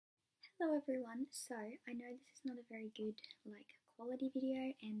Hello everyone. So I know this is not a very good quality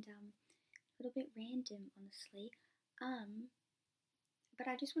video and a little bit random, honestly. But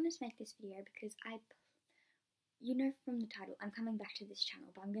I just wanted to make this video because you know from the title, I'm coming back to this channel,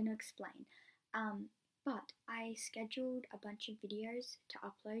 but I'm going to explain. But I scheduled a bunch of videos to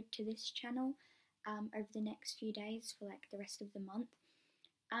upload to this channel over the next few days for like the rest of the month.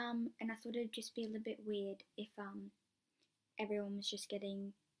 And I thought it'd just be a little bit weird if everyone was just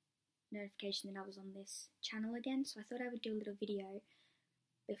getting notification that I was on this channel again, so I thought I would do a little video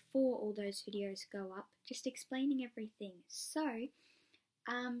before all those videos go up, just explaining everything. So,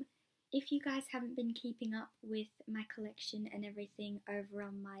 if you guys haven't been keeping up with my collection and everything over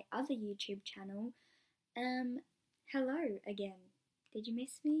on my other YouTube channel, hello again. Did you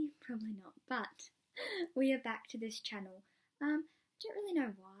miss me? Probably not, but we are back to this channel. I don't really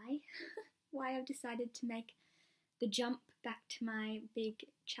know why I've decided to make the jump back to my big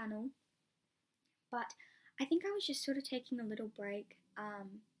channel, but I think I was just sort of taking a little break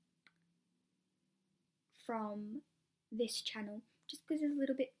from this channel just because it's a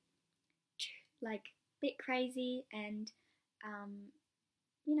little bit bit crazy and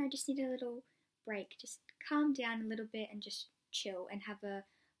you know, just need a little break, just calm down a little bit and just chill and have a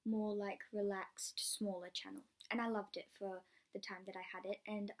more relaxed, smaller channel. And I loved it for the time that I had it,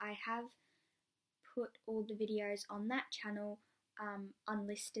 and I have put all the videos on that channel,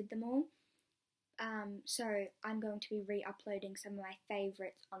 unlisted them all, so I'm going to be re-uploading some of my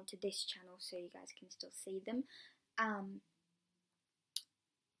favourites onto this channel so you guys can still see them.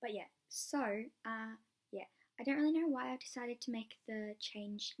 But yeah, so yeah, I don't really know why I decided to make the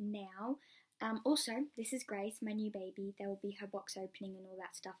change now. Also, this is Grace, my new baby. There will be her box opening and all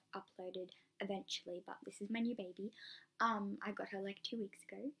that stuff uploaded eventually, but this is my new baby. I got her like 2 weeks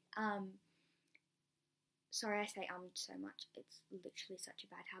ago. Sorry I say so much, it's literally such a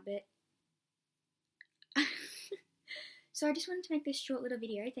bad habit. So I just wanted to make this short little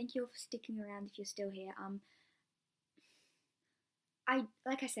video. Thank you all for sticking around if you're still here.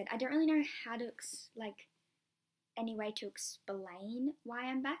 Like I said, I don't really know how to any way to explain why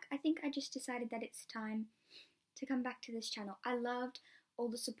I'm back. I think I just decided that it's time to come back to this channel. I loved all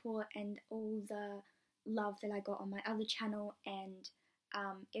the support and all the love that I got on my other channel, and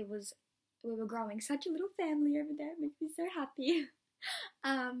we were growing such a little family over there. It makes me so happy.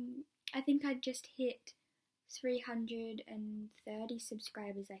 I think I just hit 330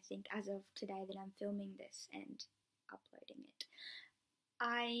 subscribers, I think, as of today that I'm filming this and uploading it.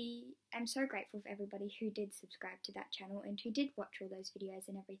 I am so grateful for everybody who did subscribe to that channel and who did watch all those videos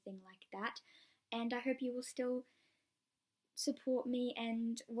and everything like that. And I hope you will still support me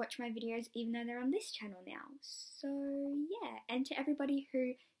and watch my videos even though they're on this channel now. So yeah, and to everybody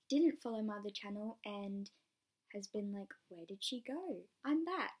who didn't follow my other channel and has been like, where did she go? I'm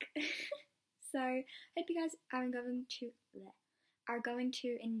back. So hope you guys are going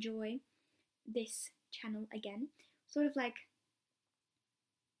to enjoy this channel again. Sort of like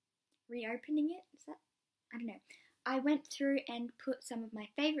reopening it, is that? I don't know. I went through and put some of my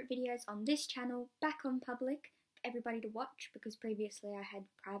favourite videos on this channel back on public for everybody to watch because previously I had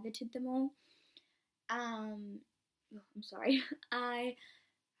privated them all. I'm sorry. I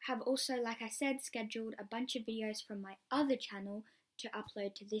have also, like I said, scheduled a bunch of videos from my other channel to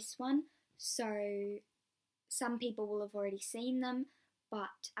upload to this one, so some people will have already seen them,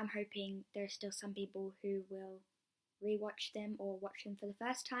 but I'm hoping there are still some people who will rewatch them or watch them for the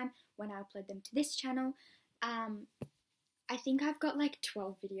first time when I upload them to this channel. I think I've got like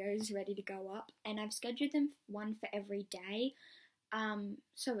 12 videos ready to go up, and I've scheduled them one for every day,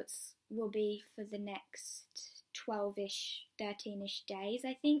 so will be for the next 12-ish, 13-ish days.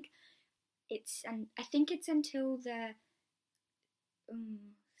 I think it's until the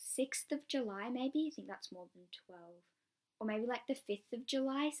 6th of July, maybe. I think that's more than 12, or maybe like the 5th of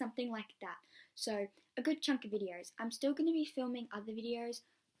July, something like that. So a good chunk of videos. I'm still going to be filming other videos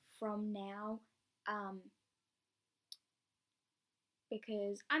from now,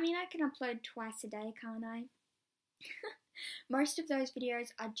 because I mean I can upload twice a day, can't I? Most of those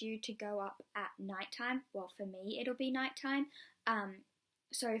videos are due to go up at nighttime. Well, for me it'll be nighttime.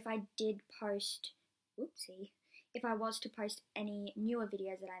 So if I did post, if I was to post any newer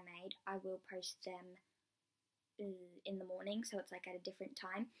videos that I made, I will post them in the morning, so it's like at a different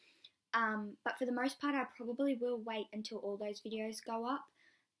time. But for the most part, I probably will wait until all those videos go up.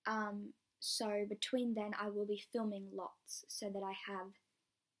 So between then, I will be filming lots so that I have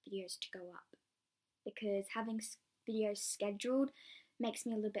videos to go up, because having videos scheduled makes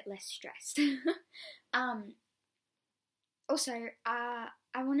me a little bit less stressed. Also, I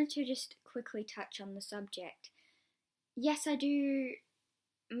wanted to just quickly touch on the subject. Yes, I do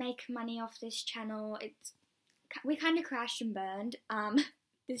make money off this channel. We kind of crashed and burned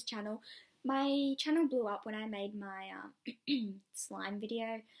this channel. My channel blew up when I made my slime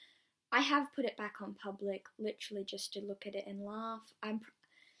video. I have put it back on public, literally just to look at it and laugh.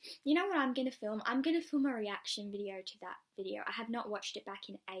 You know what I'm going to film? I'm going to film a reaction video to that video. I have not watched it back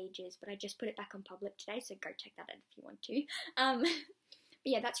in ages, but I just put it back on public today, so go check that out if you want to.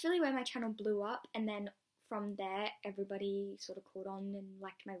 But yeah, that's really where my channel blew up, and then from there, everybody sort of caught on and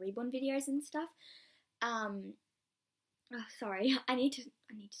liked my reborn videos and stuff. Oh, sorry, I need to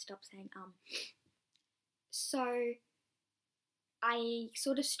stop saying So I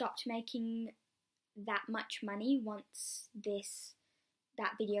sort of stopped making that much money once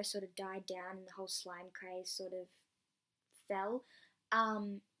that video sort of died down and the whole slime craze sort of fell.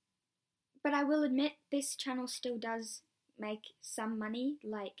 But I will admit this channel still does make some money,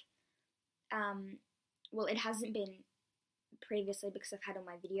 like, well, it hasn't been previously because I've had all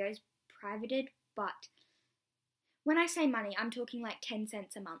my videos privated, but when I say money, I'm talking like 10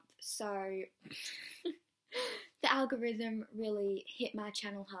 cents a month, so the algorithm really hit my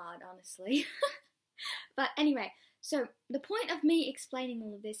channel hard, honestly. But anyway, so the point of me explaining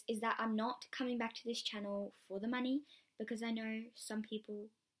all of this is that I'm not coming back to this channel for the money, because I know some people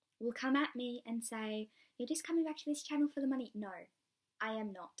will come at me and say, you're just coming back to this channel for the money. No, I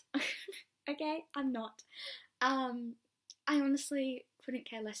am not. Okay, I'm not. I honestly couldn't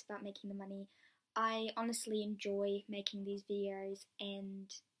care less about making the money. I honestly enjoy making these videos,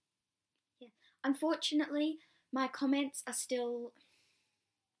 and yeah, unfortunately my comments are still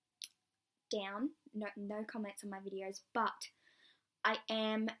down. No comments on my videos, but I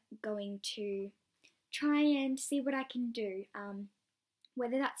am going to try and see what I can do.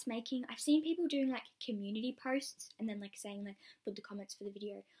 Whether that's I've seen people doing like community posts and then like saying like put the comments for the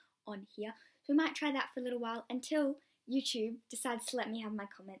video on here. So I might try that for a little while until YouTube decides to let me have my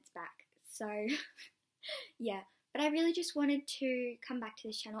comments back. So yeah, but I really just wanted to come back to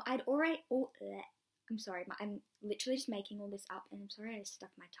this channel. I'm sorry, I'm literally just making all this up, and I'm sorry I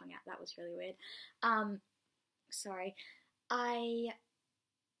stuck my tongue out. That was really weird. Sorry.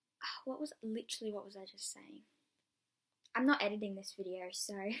 What was I just saying? I'm not editing this video,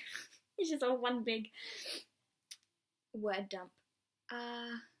 so it's just all one big word dump.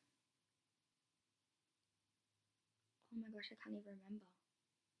 Oh my gosh, I can't even remember.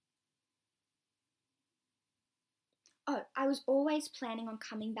 Oh, I was always planning on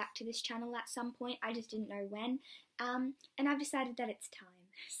coming back to this channel at some point. I just didn't know when. And I've decided that it's time.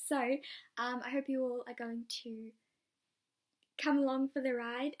 So, I hope you all are going to come along for the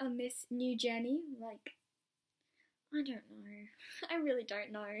ride on this new journey. Like, I don't know. I really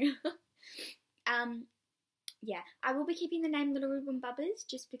don't know. Yeah, I will be keeping the name Little Ribbon Bubbers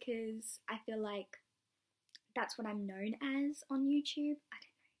just because I feel like that's what I'm known as on YouTube. I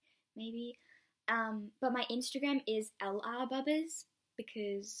don't know, maybe. But my Instagram is LR Bubbers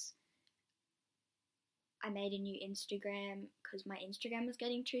because I made a new Instagram because my Instagram was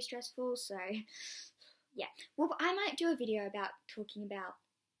getting too stressful, so yeah. Well, I might do a video about talking about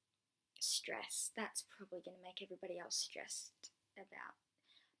stress. That's probably going to make everybody else stressed about.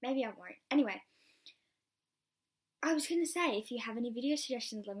 Maybe I won't. Anyway, I was going to say, if you have any video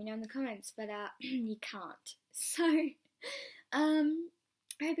suggestions, let me know in the comments, but you can't. So, I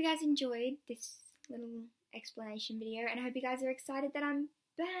hope you guys enjoyed this little explanation video, and I hope you guys are excited that I'm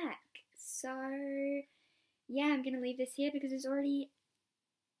back. So, yeah, I'm going to leave this here because it's already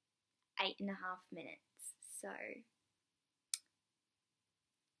 8.5 minutes. So,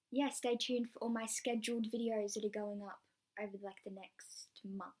 yeah, stay tuned for all my scheduled videos that are going up over like the next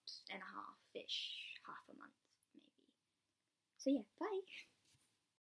month and a half-ish, half a month maybe. So yeah, bye!